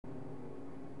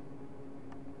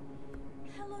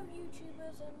Hello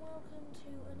YouTubers and welcome to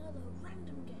another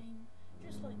random game,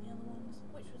 just like the other ones,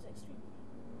 which was extremely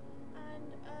fun.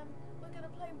 And we're going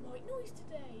to play White Noise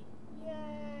today.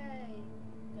 Yay!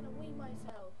 I'm going to wee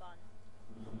myself.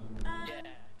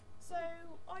 So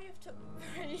I have took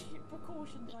very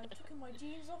precautions. I've taken my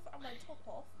jeans off and my top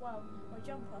off, well, my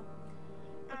jumper.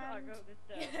 And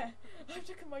yeah, I've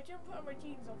taken my jumper and my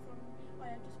jeans off, and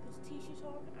I have just put a t-shirt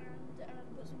on and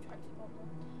put some tracksuit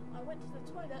bottoms on. I went to the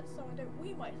toilet so I don't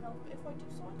wee myself, but if I do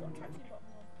so, I've got tracksuit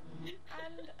bottoms on.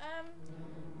 And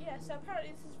yeah, so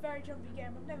apparently this is a very jumpy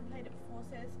game. I've never played it before,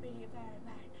 so it's been a very,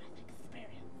 very nice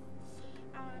experience.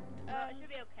 And well, it should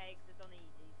be okay because it's on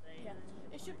easy. So yeah,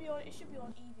 it should be on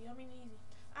easy. I mean easy.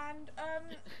 And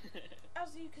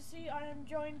as you can see, I am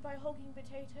joined by Hogging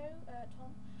Potato,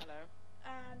 Tom. Hello.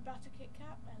 And Batter Kit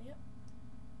Kat, Elliot.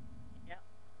 Yeah.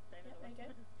 There you go.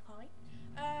 Hi.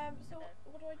 So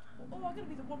what do I? Oh, I'm gonna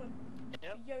be the woman.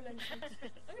 Yep. YOLO. I'm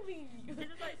gonna be the woman.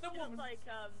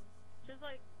 Just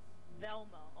like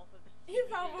Velma off of. You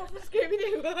Velma off of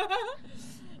Scooby-Doo.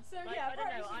 So like, yeah, I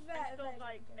don't know. apparently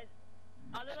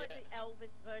I look like the Elvis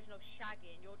version of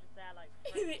Shaggy, and you're just there like.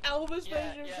 The Elvis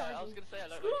version of Shaggy. I was gonna say I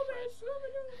look like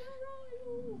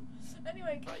Scooby-Doo.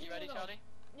 Anyway, right, you ready, Charlie?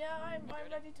 Yeah, I'm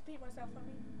ready to pee myself. I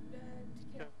mean, to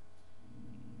kill.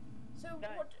 So,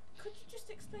 what? Could you just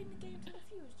explain the game to the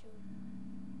viewers, children?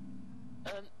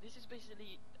 This is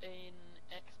basically an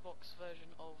Xbox version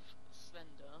of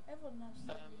Slender. Everyone loves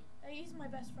Slender. He's my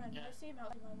best friend. Yeah. I see him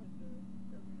out my window.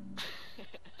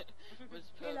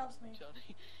 He loves me.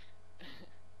 Charlie.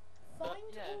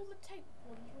 Find all the tape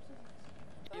recorders. What is this?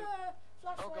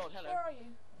 Flashlight. Oh God, hello. Where are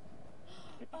you?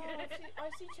 Oh, I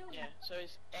see children. Yeah, so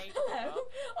it's A. Hello,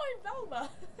 I'm Velma.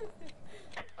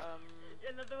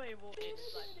 Another way of walking.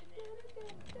 It's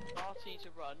RT to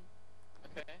run.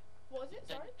 Okay. What is it?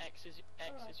 Then Sorry. X is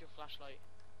your flashlight.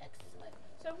 Excellent.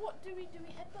 So what do we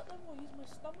headbutt them or use my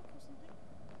stomach or something?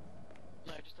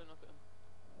 No, just don't look at them.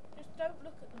 Just don't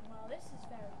look at them. Wow, this is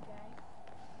very gay.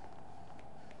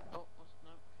 Oh, what's,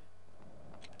 no, okay.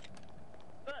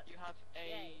 But you have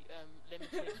a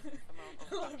limited amount of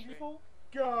battery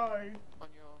Gay. on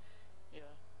your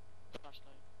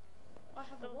flashlight. I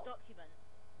have a little what? document.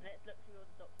 Let's look through all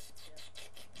the documents.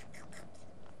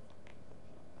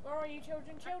 Where are you,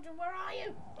 children? Children, where are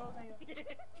you? Oh, there you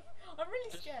are. I'm really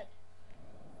scared.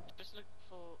 Just look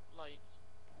for like.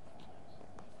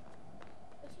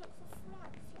 Let's look for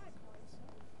flag lights.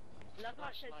 I love how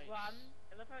it says run.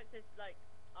 I love how it says like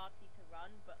RT to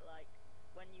run, but like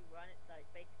when you run, it's like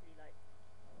basically like.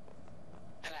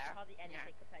 Hardly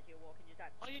anything compared to your walking. You're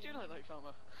like. Oh, you do like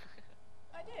Velma.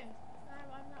 I do.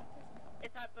 I'm not pretty.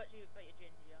 It's like but you're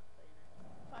ginger, so you know.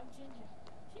 But I'm ginger.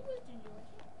 She was ginger,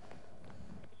 wasn't she?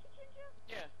 Is she ginger?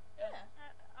 Yeah.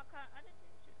 I didn't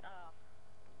think she was.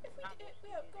 If we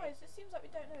guys, it seems like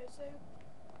we don't know, so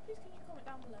please can you comment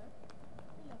down below?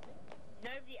 Lovely.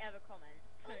 Nobody ever comments.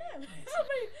 I know.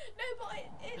 No, but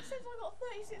it says I got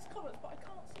 36 comments, but I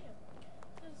can't see them.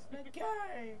 They're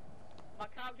gay. My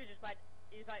character just like,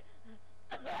 he's like.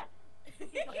 Are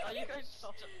you guys?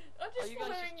 I'm just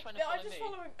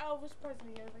following Elvis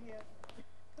Presley over here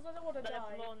because I don't want to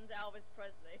die. Blonde Elvis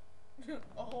Presley.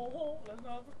 Oh, there's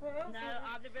Elvis Presley. No,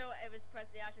 I'm the real Elvis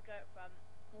Presley. I should go from.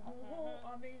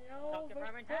 I mean, Elvis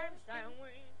Presley. Guys,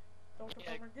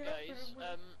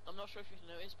 I'm not sure if you've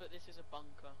noticed, but this is a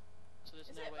bunker, so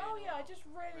there's no way. Oh yeah, I just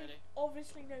really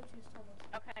obviously noticed, Thomas.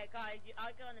 Okay, guys,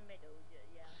 I'll go in the middle.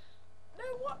 Yeah. No,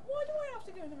 what? Why do I have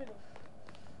to go in the middle?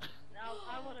 No,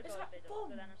 I want to go in the middle.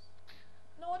 So then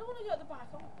no, I don't want to go at the back.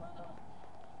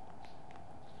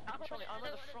 Charlie, I'm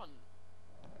at the front.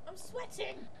 I'm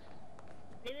sweating.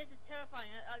 This is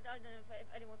terrifying. I don't know if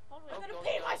anyone's following. I'm gonna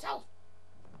pee myself.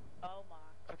 Oh my.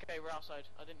 Okay, we're outside.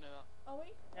 I didn't know that. Are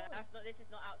we? No, this is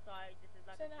not outside. This is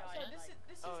like a giant. This is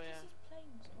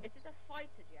planes. This is a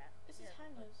fighter jet. This is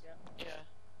hangars. Yeah.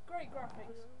 Great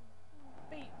graphics.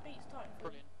 Beats Titan.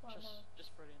 Brilliant.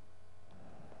 Just brilliant.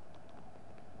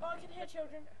 Oh, I can hear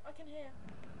children. I can hear.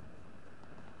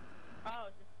 Oh,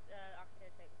 it's just I can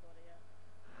hear tape recorder. Yeah.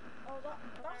 Oh,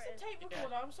 that's a tape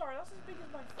recorder. I'm sorry. That's as big as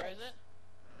my face. Where is it?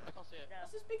 I can't see it.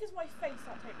 That's as big as my face.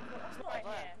 That tape recorder. That's not right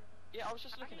here. Yeah, I was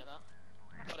just looking at that.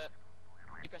 Got it.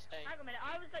 You press A. Hang on a minute,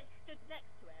 I was like stood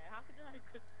next to it. How could I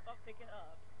not pick it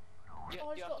up? You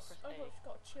I have to press A. just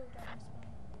got chilled down this one.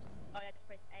 Oh, you have to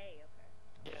press A, okay.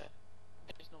 Yeah.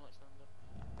 It's not like Slender.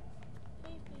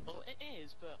 Please. Well, it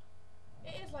is, but...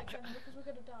 It is like Slender because we're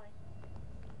gonna die.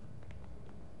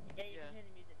 Yeah, you can hear the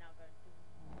music now going.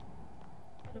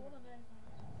 I don't wanna know.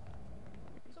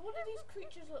 So what do these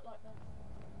creatures look like then?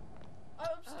 Oh,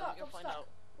 I'm stuck. You'll find out.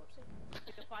 Whoopsie.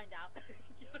 You can find out.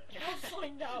 I'll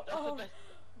find out.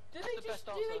 Do That's they the just best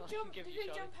do answer they I can jump give do you,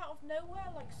 they Charlie. jump out of nowhere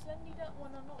like Slendy duck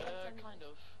when I'm not like Slendy Kind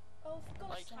duck? of. Oh, for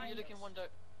God's Like, sake. you look in one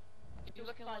if you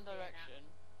look in one direction.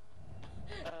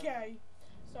 Gay.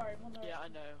 Sorry, one direction. Yeah,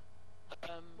 I know.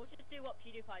 We'll just do what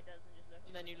PewDiePie does and just look.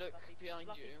 And then you look fluffy,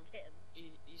 behind fluffy you. Kittens.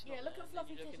 He's Yeah, not look there, at and then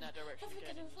Fluffy you look in that direction Fluffy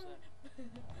again, and Kittens. he's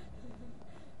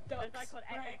there. Those Ducks. like called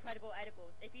Right. incredible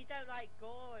edibles. If you don't like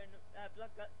gore and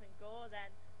blood, guts, and gore,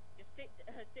 then just sit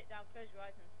down, close your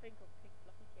eyes, and think of pink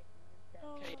fluffy kittens instead.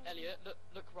 Oh. Okay, Elliot,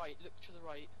 look right, look to the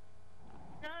right.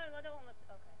 No, I don't want to.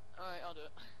 Okay. Alright, I'll do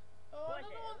it. Oh, What I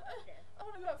is don't it? want. What's this? I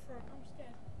want to go up front. I'm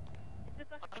scared. It's the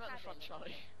fucking I'm at the front,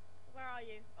 cabin. Charlie. Where are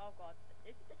you? Oh god,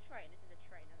 this is a train. This is a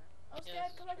train, isn't it? I'm Yeah, scared.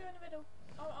 this Can is I go in the middle?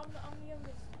 I'm the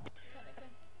youngest.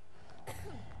 Technically.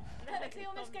 No, Technically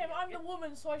on this Tom's game, I'm the youngest.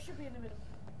 woman, so I should be in the middle.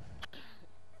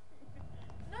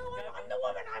 No, I'm the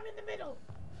woman. I'm in the middle.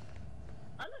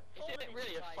 I look Is taller it than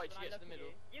really you a guys fight to when I get to look the at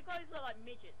middle? You guys look like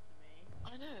midgets to me.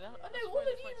 I know, that, I that's know why all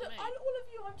it's of you. like to me. All of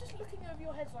you. I'm just looking over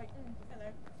your heads like,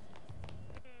 hello.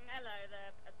 Hello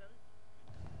there, peasant.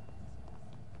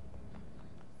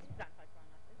 This is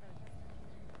anti-crime, isn't it?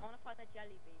 I want to fight that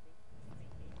jelly baby.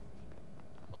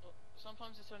 Well,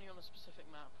 sometimes it's only on a specific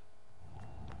map.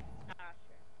 Ah,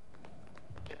 sure.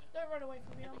 Yeah. Don't run away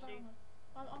from me. I'm Really?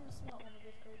 Valma. I'm the smart one of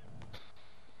this group.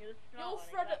 You're the smart You're one,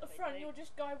 Fred at the exactly, front. see? You're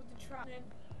just guy with the trap. And then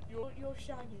you're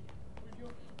Shaggy with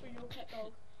your pet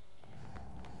dog.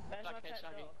 Where's my Blackhead pet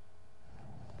Shaggy. dog?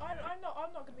 I'm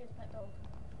not gonna be his pet dog.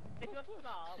 If you're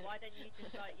smart, why don't you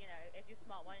just like, you know, if you're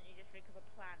smart, why don't you just think of a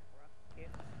plan for us? Q?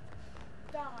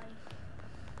 Die.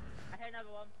 I hear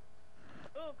another one.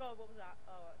 Oh god, what was that?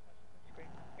 Oh, it's actually the screen.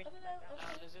 I don't know.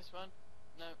 Is this one?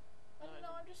 No. I don't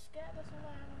know. I'm just scared. That's all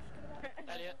I am. I'm just gonna.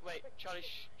 Elliot, wait, Charlie,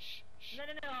 shh. No,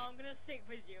 I'm gonna stick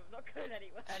with you. I'm not going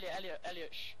anywhere. Elliot,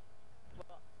 shh.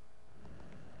 What?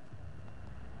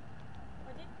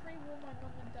 I did pre-warn my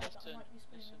mum and dad that I might be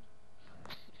screaming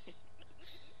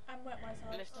and wet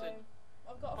myself. Listen. So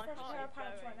I've got a My fresh heart pair is of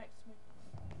pants right going. next to me.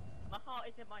 My heart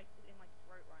is in my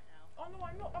throat right now. Oh no,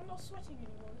 I'm not sweating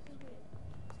anymore. This is weird.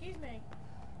 Excuse me.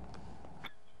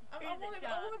 I want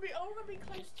to be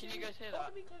close to. Can you guys hear I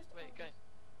that? want to be close to. Wait, Elvis. guys.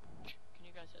 Can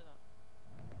you guys hear that?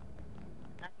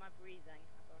 That's my breathing.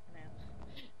 That's all I can hear.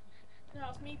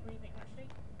 No, it's me breathing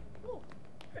actually. Ooh.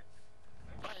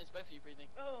 Fine, it's both of you breathing.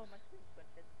 Oh, my screen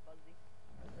went fuzzy.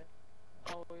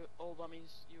 Oh, that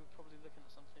means you were probably looking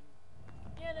at something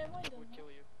Yeah, no, mine that would doesn't. kill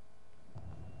you.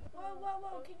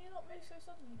 Whoa, can you not move so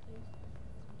suddenly, please?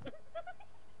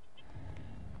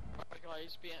 Alright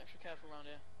guys, be extra careful around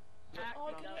here. Look Ah, Oh,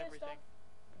 I around can hear everything.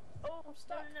 stuff. Oh, I'm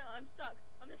stuck. No, I'm stuck.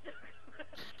 I'm stuck.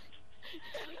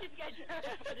 We just get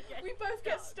We both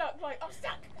get stuck, like, I'm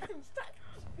stuck! I'm stuck!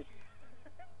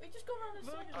 We just go around in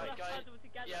We'll circles. just Alright, guys. puzzle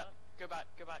together. Yeah, go back.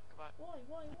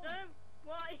 Why? No,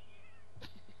 why?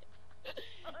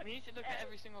 We need to look at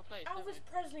every single place, don't Elvis we?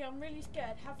 Presley, I'm really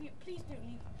scared. Please don't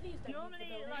leave. Please don't Normally,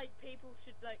 leave the building. like, people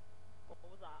should, like... What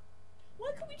was that?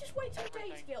 Why can't we just wait till day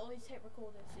to Everything. get all these tape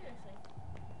recorders? Seriously. No,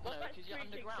 What's that because you're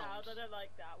screeching underground. sound? I don't like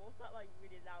that. What's that, like,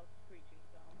 really loud screeching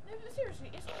sound? No, but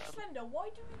seriously, it's like Slender. Why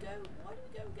do we go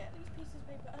get these pieces of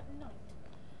paper at night?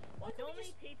 Why can't we Normally,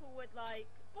 just people would, like...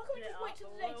 why can't we split just wait up, till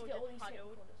or the day to we'll get all just these tape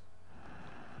huddle. recorders?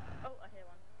 Oh, I hear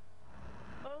one.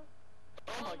 Oh.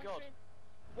 Oh my god. screen.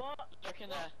 What? Look in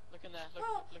there. Look in there.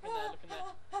 Oh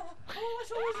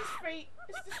that's always his feet.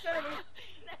 It's disturbing.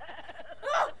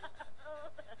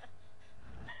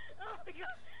 Oh my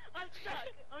god, I'm stuck.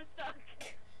 Oh, that's sad.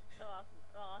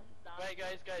 Wait,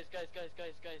 guys.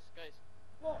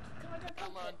 What? Can I go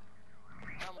Come poke on. it?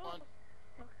 Come on.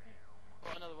 Okay.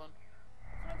 Got another one.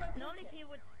 Can I go poke Normally it?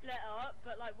 people would split up,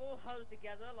 but like we're all huddled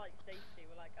together like safety.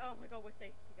 We're like, oh my god, we're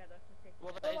safe together. We're safe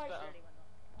Well, together. that is like, better. Really, we're not.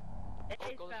 It Oh,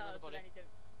 is God, there's better, another but body. then you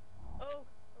don't. Oh.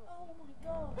 Oh my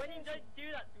god. When you seriously. don't do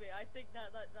that to me, I think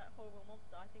that horrible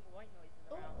monster. I think white noise is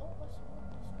around. That's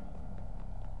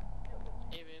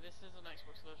Evie, this is an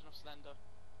Xbox version of Slender.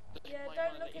 But you yeah, might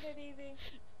don't wanna look leave. at it, Evie.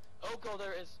 Oh god,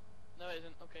 there it is. No, it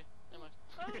isn't. Okay, never mind.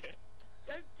 Oh.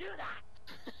 Don't do that!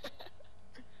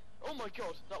 Oh my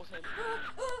god, that was him.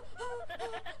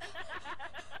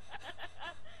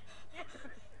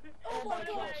 Oh my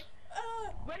god.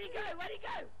 Where'd he go?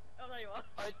 Oh, there you are.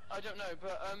 I don't know,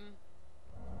 but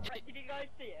Wait, did you guys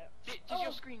see it? did Oh.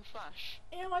 your screen flash?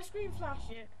 Yeah, my screen flashed.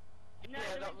 Yeah. No,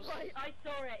 Yeah, no, that was- I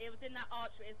saw it. It was in that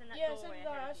archway. It was in that Yeah, so doorway. did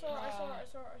I. I saw Ah. it.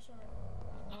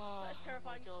 Oh, That's my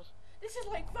terrifying. god. This is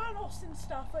like Vanos and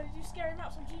stuff where they do scary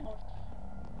maps on Gmod.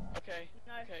 Okay,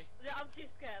 No, okay. I'm too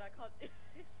scared. I can't do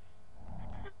this.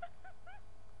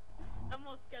 I'm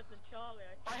more scared than Charlie.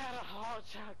 I had a heart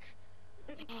attack.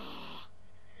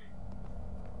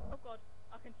 Oh god,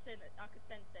 I can sense it. I can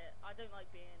sense it. I don't like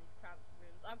being in these cramped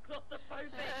rooms. I'm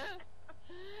claustrophobic.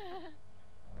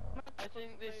 I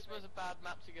think this was a bad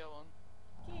map to go on.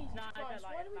 Jesus Nah, I Christ, don't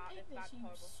like why it. do we Map- pick this this, map's you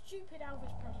horrible. stupid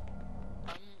Elvis Presley?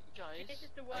 Guys, This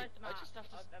is the worst I map just have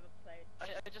to, I've ever played.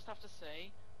 I just have to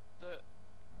say that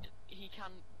he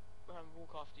can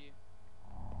walk after you.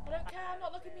 I don't care, I'm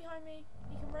not looking behind me.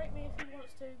 He can rape me if he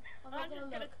wants to. I'm not I'm just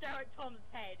gonna gonna look. stare at Tom's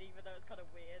head, even though it's kind of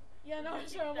weird. Yeah, no,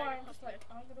 Keep so am I. staring I'm just across like,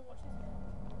 it. I'm gonna watch this.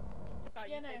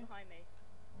 Sorry, Yeah, you stay no. behind me.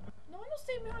 No, I'm not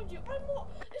staying behind you. I'm not.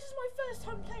 This is my first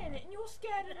time playing it, and you're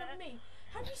scared of me.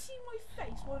 Have you seen my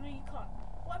face? Well, no, you can't.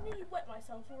 Well, I nearly wet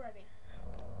myself already.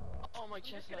 Oh, my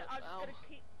chest hurts. Ow.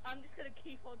 I'm just gonna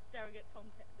keep on staring at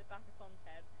Tom's head, the back of Tom's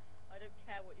head. I don't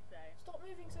care what you say. Stop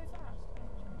moving so fast.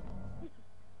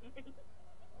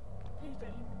 Please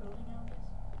don't leave the building, Elvis.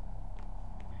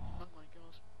 Oh my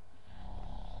god.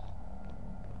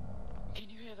 Can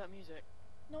you hear that music?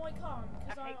 No, I can't,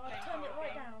 because I hate I've playing turned it horror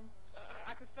right games. down.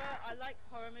 I like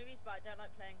horror movies, but I don't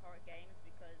like playing horror games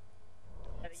because...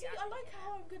 See, I like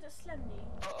how I'm good at Slendy.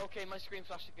 Oh, okay, my screen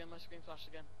flashed again, my screen flashed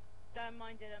again. Don't,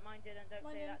 mine didn't, don't Mine say didn't.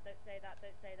 that, don't say that,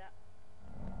 don't say that.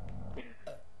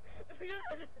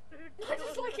 I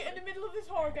just like it in the middle of this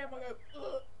horror game, I go,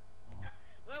 ugh.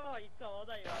 Where are you, Tom?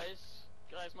 There you are.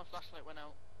 Guys, my flashlight went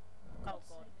out. Oh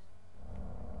god.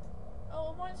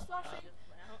 Oh, mine's I flashing. just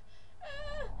went out.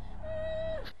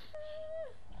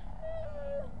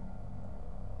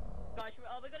 Guys,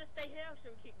 are we gonna stay here or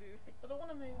should we keep moving? I don't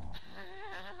want to move.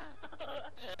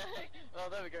 Oh,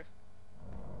 there we go.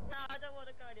 No, I don't want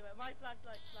to go anywhere. My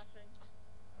flashlight's flashing.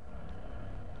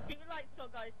 Keep the lights on,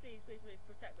 guys, please, please, please,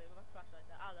 protect me with my flashlight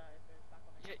there. Oh no, it's back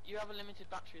on it. You have a limited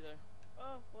battery though.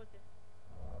 Oh, what's this?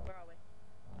 Where are we?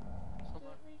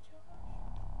 Somewhere. Don't recharge.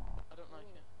 I don't like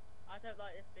it. I don't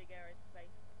like this big area of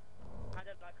space. I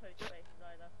don't like closed spaces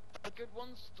either. A good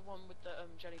one's the one with the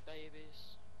jelly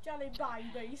babies. Jelly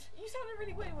babies. You sounded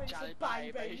really weird when you Jelly said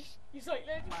babies. babies. You like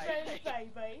little jelly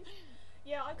Baby. babies.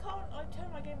 Yeah, I can't. I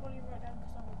turned my game volume right down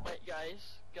because I'm. Wait,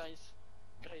 guys. Guys,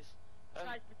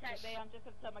 protect me. I'm just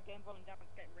gonna turn my game volume down.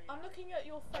 It's getting really I'm loud. looking at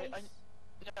your face.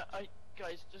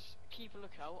 Guys, just keep a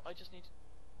lookout. I just need to...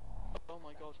 Oh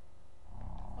my god.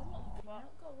 I'm not looking What?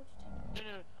 out. God, what you taking?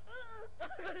 No.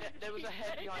 There was a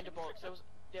head behind a box.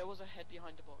 There was a head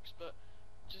behind a box, but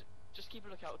just keep a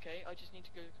lookout, okay? I just need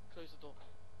to go close the door.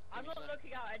 I'm not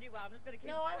looking out anywhere. I'm just gonna keep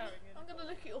No, staring in. I'm gonna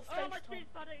look at your face. Oh, my Tom. screen's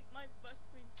flooding. My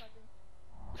screen's flooding.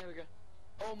 There we go.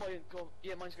 Oh my god.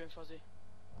 Yeah, mine's going fuzzy.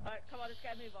 Alright, come on, let's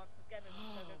get a move on. Let's get a move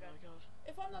on. Oh Go, go, my go. god.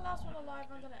 If I'm the last one alive,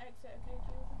 I'm gonna exit. Okay,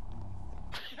 Jordan?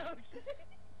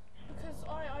 Because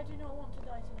I do not want to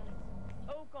die tonight.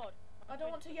 Oh god. I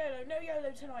don't want to YOLO. No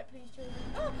YOLO tonight, please, children.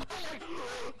 Oh my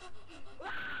god!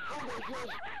 Oh my god.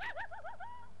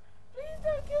 Please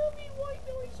don't kill me, white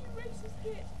noise, you racist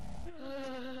bitch.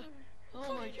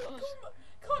 Oh my god.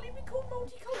 Can't even call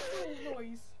multicultural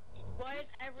noise. Why is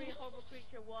every horrible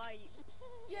creature white?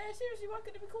 Yeah, seriously, why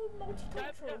couldn't it be called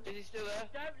multicultural? Is he still there?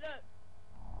 Don't look.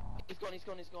 It's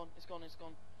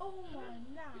gone. Oh my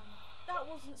now. That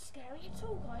wasn't scary at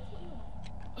all, guys. What do you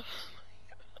want?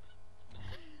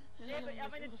 Yeah, but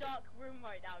I'm in a dark room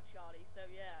right now, Charlie, so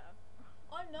yeah.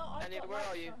 I'm not. Elliot, where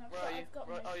are you? Where are you?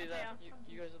 Where Are you there? Okay,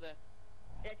 You guys are there.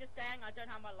 Yeah, just saying, I don't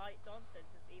have my lights on, so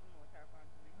it's just even more terrifying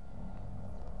for me.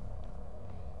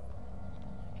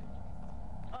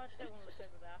 Oh, I just don't want to look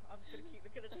over there. I'm just gonna keep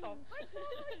looking at Tom.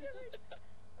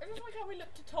 I just like how we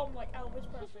look to Tom like Elvis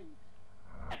Presley.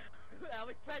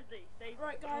 Elvis Presley, stay.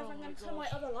 Right, guys, Oh I'm my going to turn my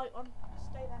gosh. other light on.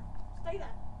 Stay there. Stay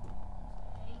there.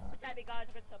 Protect me, guys.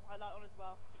 I'm gonna turn my light on as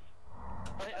well.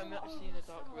 I'm actually in a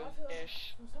dark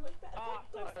room-ish. I feel so much better. Ah,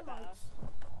 Thank so God much for better. lights.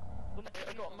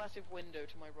 I got a massive window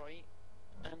to my right,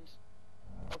 and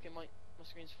okay, my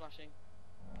screen's flashing.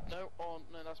 No,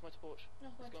 no, that's my torch. No,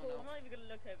 my It's gone torch. I'm not even gonna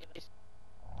look over there. It's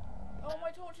Oh,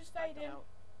 my torch is fading. out.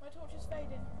 My torch is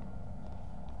fading.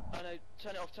 I know.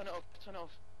 Turn it off.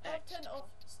 I've X. turned it off.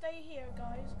 Stay here,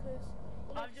 guys, because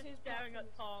I'm just staring at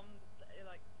Tom,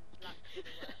 like, black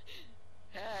everywhere.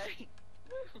 Hey.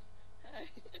 Hey.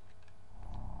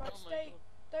 Right, Oh my stay.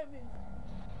 God. Don't move.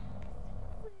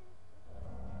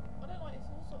 I don't like this.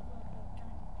 It's all sort of like a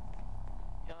gang.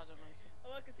 Yeah, I don't like it.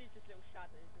 All I can see is just little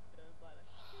shadows, just like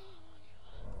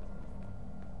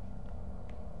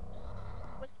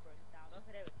whispering sound.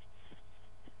 Okay, there we go.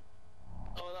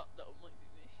 Oh, that might be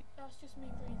me. That's just me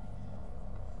breathing.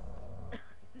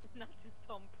 That's just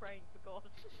Tom praying for God.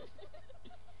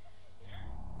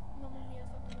 Mamma mia,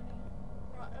 Santa Maria.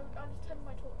 Right, I just turned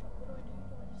my torch off. What do I do?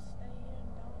 Do I just stay here and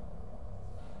die?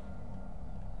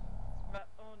 But,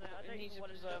 oh no, I We don't need even to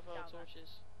want to preserve look our down that. torches.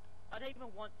 I don't even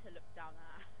want to look down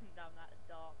that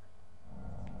dark.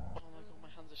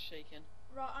 shaking.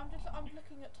 Right, I'm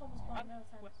looking at Tom's plan, no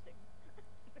offense. sweating.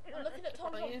 I'm looking at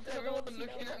Tom's Why plan is because I don't everyone want to see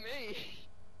looking that. at me?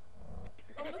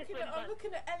 I'm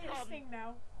looking at Elliot's Tom. thing now.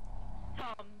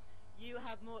 Tom, you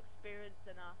have more experience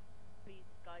than us. Please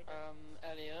guide us.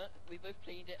 Elliot, we both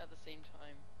played it at the same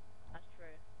time. That's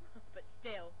true. But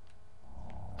still.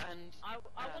 And I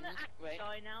want to actually wait.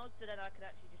 die now so that I could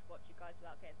actually just watch you guys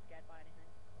without getting scared by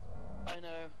anything. I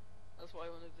know. That's what I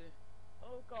want to do.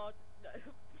 Oh god, no.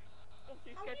 I'm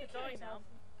too How scared do to you kill die now. yourself?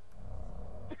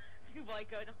 By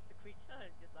going up the creature and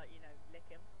just like, you know, lick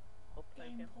him. Or poke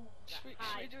Game him. pause. Should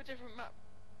we do a different map?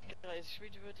 Guys, should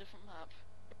we do a different map?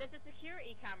 There's a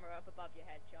security camera up above your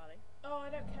head, Charlie. Oh,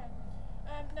 I don't care.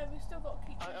 No, we've still got to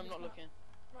keep. I'm not looking.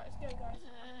 Right, let's go, guys.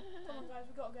 Come on, guys,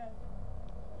 we gotta go.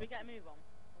 We get a move on.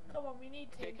 Come on, we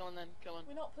need to. Okay, come on then, come on.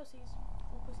 We're not pussies.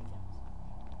 We're pussycats.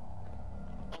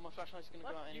 Oh, my flashlight's gonna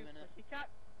go out any minute. Pussycat.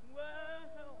 Whoa!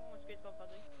 Oh, my screen's gone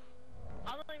fuzzy.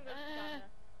 I'm not even going to stand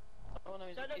there. Oh no,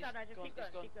 Don't look down there, just gone, keep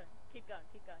going,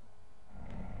 keep going.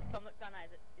 Tom, look down there,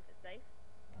 is it safe?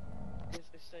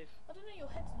 It's safe. I don't know,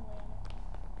 your head's in the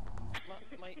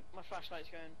way. My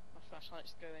flashlight's going. My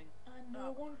flashlight's going. And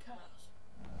no one cares.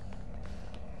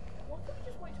 Why can't we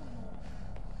just wait till morning?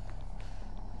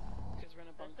 Because we're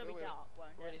in a bunker. It'll be We're dark,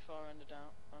 won't it? really far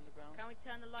underground. Can we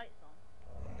turn the lights on?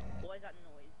 What is that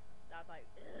noise? That's like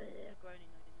groaning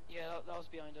noises. Yeah, that was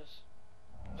behind us.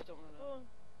 I don't want to know. Oh,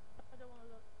 I don't want to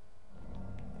look.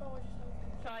 Oh, I just looked.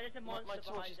 Sorry, there's a monster My torch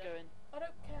behind is us. going. I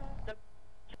don't care.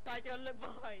 I don't look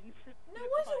behind. No, Look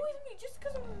why is it behind. always me? Just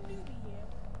because I'm a newbie here.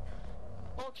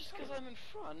 Well, just because I'm in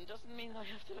front doesn't mean I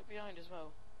have to look behind as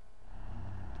well.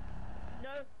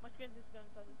 No, my screen's just going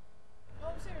fuzzy. Oh,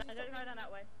 seriously. I don't go down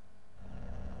that way.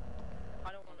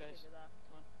 I don't want to Okay, look over there.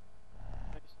 come on.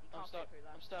 You I'm can't stuck. go through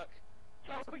that. I'm stuck.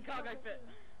 Oh, we can't go through it.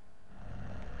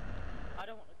 I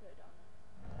don't want to go down there.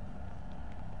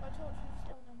 My torch is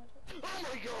slowing down my torch. Oh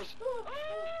my god!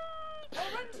 I'll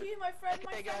run to you, my friend.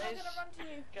 My Okay, friend, I'm guys. gonna run to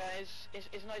you. Guys,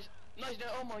 it's nice. Nice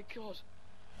knowing. Oh my god.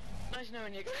 Nice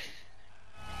knowing you guys.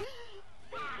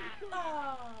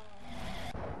 Oh.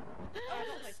 That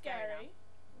was so scary.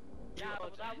 Yeah, God.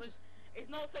 well, that was. It's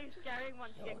not so scary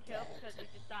once you get killed because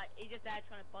he's just there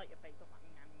trying to bite your face off. Like,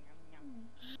 yum, yum, yum.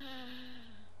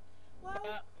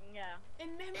 Well, Yeah.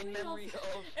 in memory, In memory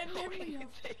of. in memory of.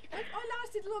 I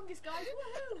lasted longest, guys.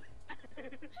 Woohoo!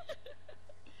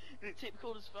 Tip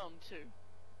recorders found too.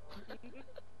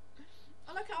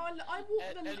 I like how I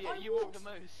walked the. Elliot, I you walked the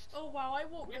most. Oh wow, I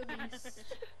walked the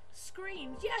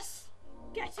screamed. Yes,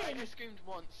 get in. I screamed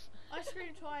once. I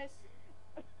screamed twice.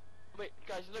 Wait,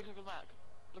 guys, look at the map.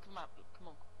 Look at the map. Look, come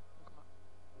on.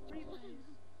 Look at the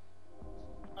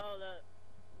map. Oh look.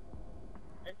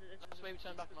 This That's where we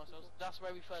turned back on ourselves. That's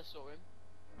where we first saw him.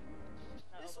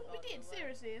 That's all we did.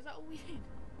 Seriously, is that all we did?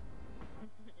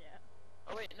 Yeah.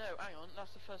 Oh wait, no, hang on.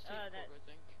 That's the first tape recorder, I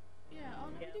think. Yeah. Oh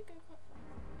no, Yeah. we did go quite far.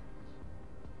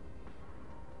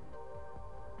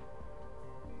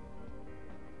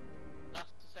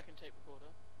 That's the second tape recorder.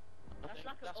 I That's think.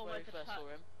 like That's where we almost a first saw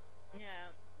him.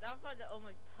 Yeah. That was like the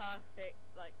almost perfect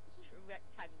like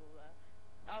rectangle there.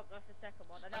 Oh, that's the second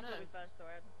one, and I that's where know. we first saw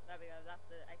him. There we go. That's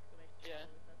the exclamation. Yeah.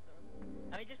 point where we first saw him.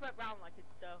 And he just went round like a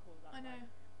circle. That I know.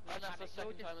 And that's the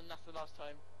second time, and that's the last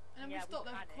time. And then Yeah, we stopped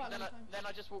we there for panicked. quite a Then long time. then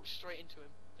I just walked straight into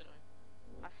him, didn't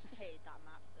I? I hated that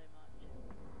map so much.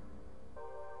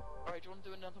 Alright, do you want to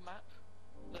do another map?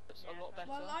 That's a Yeah, lot fine.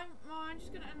 better. Well, I'm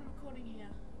just gonna end the recording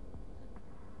here.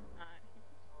 Alright.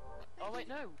 Oh wait,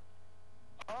 no.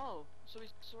 Oh, so we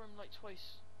saw him like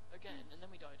twice again, and then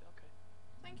we died. Okay.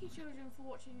 Thank you, children, for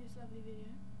watching this lovely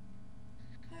video.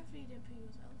 Hopefully you didn't poo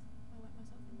yourself. I wet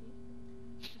myself indeed.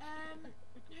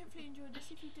 Hopefully you enjoyed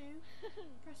this. If you do,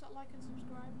 press that like and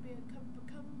subscribe.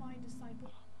 Become my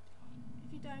disciple. If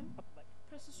you don't,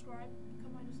 press subscribe.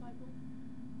 Become my disciple.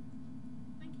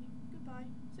 Thank you. Goodbye.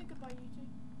 Say goodbye, you two.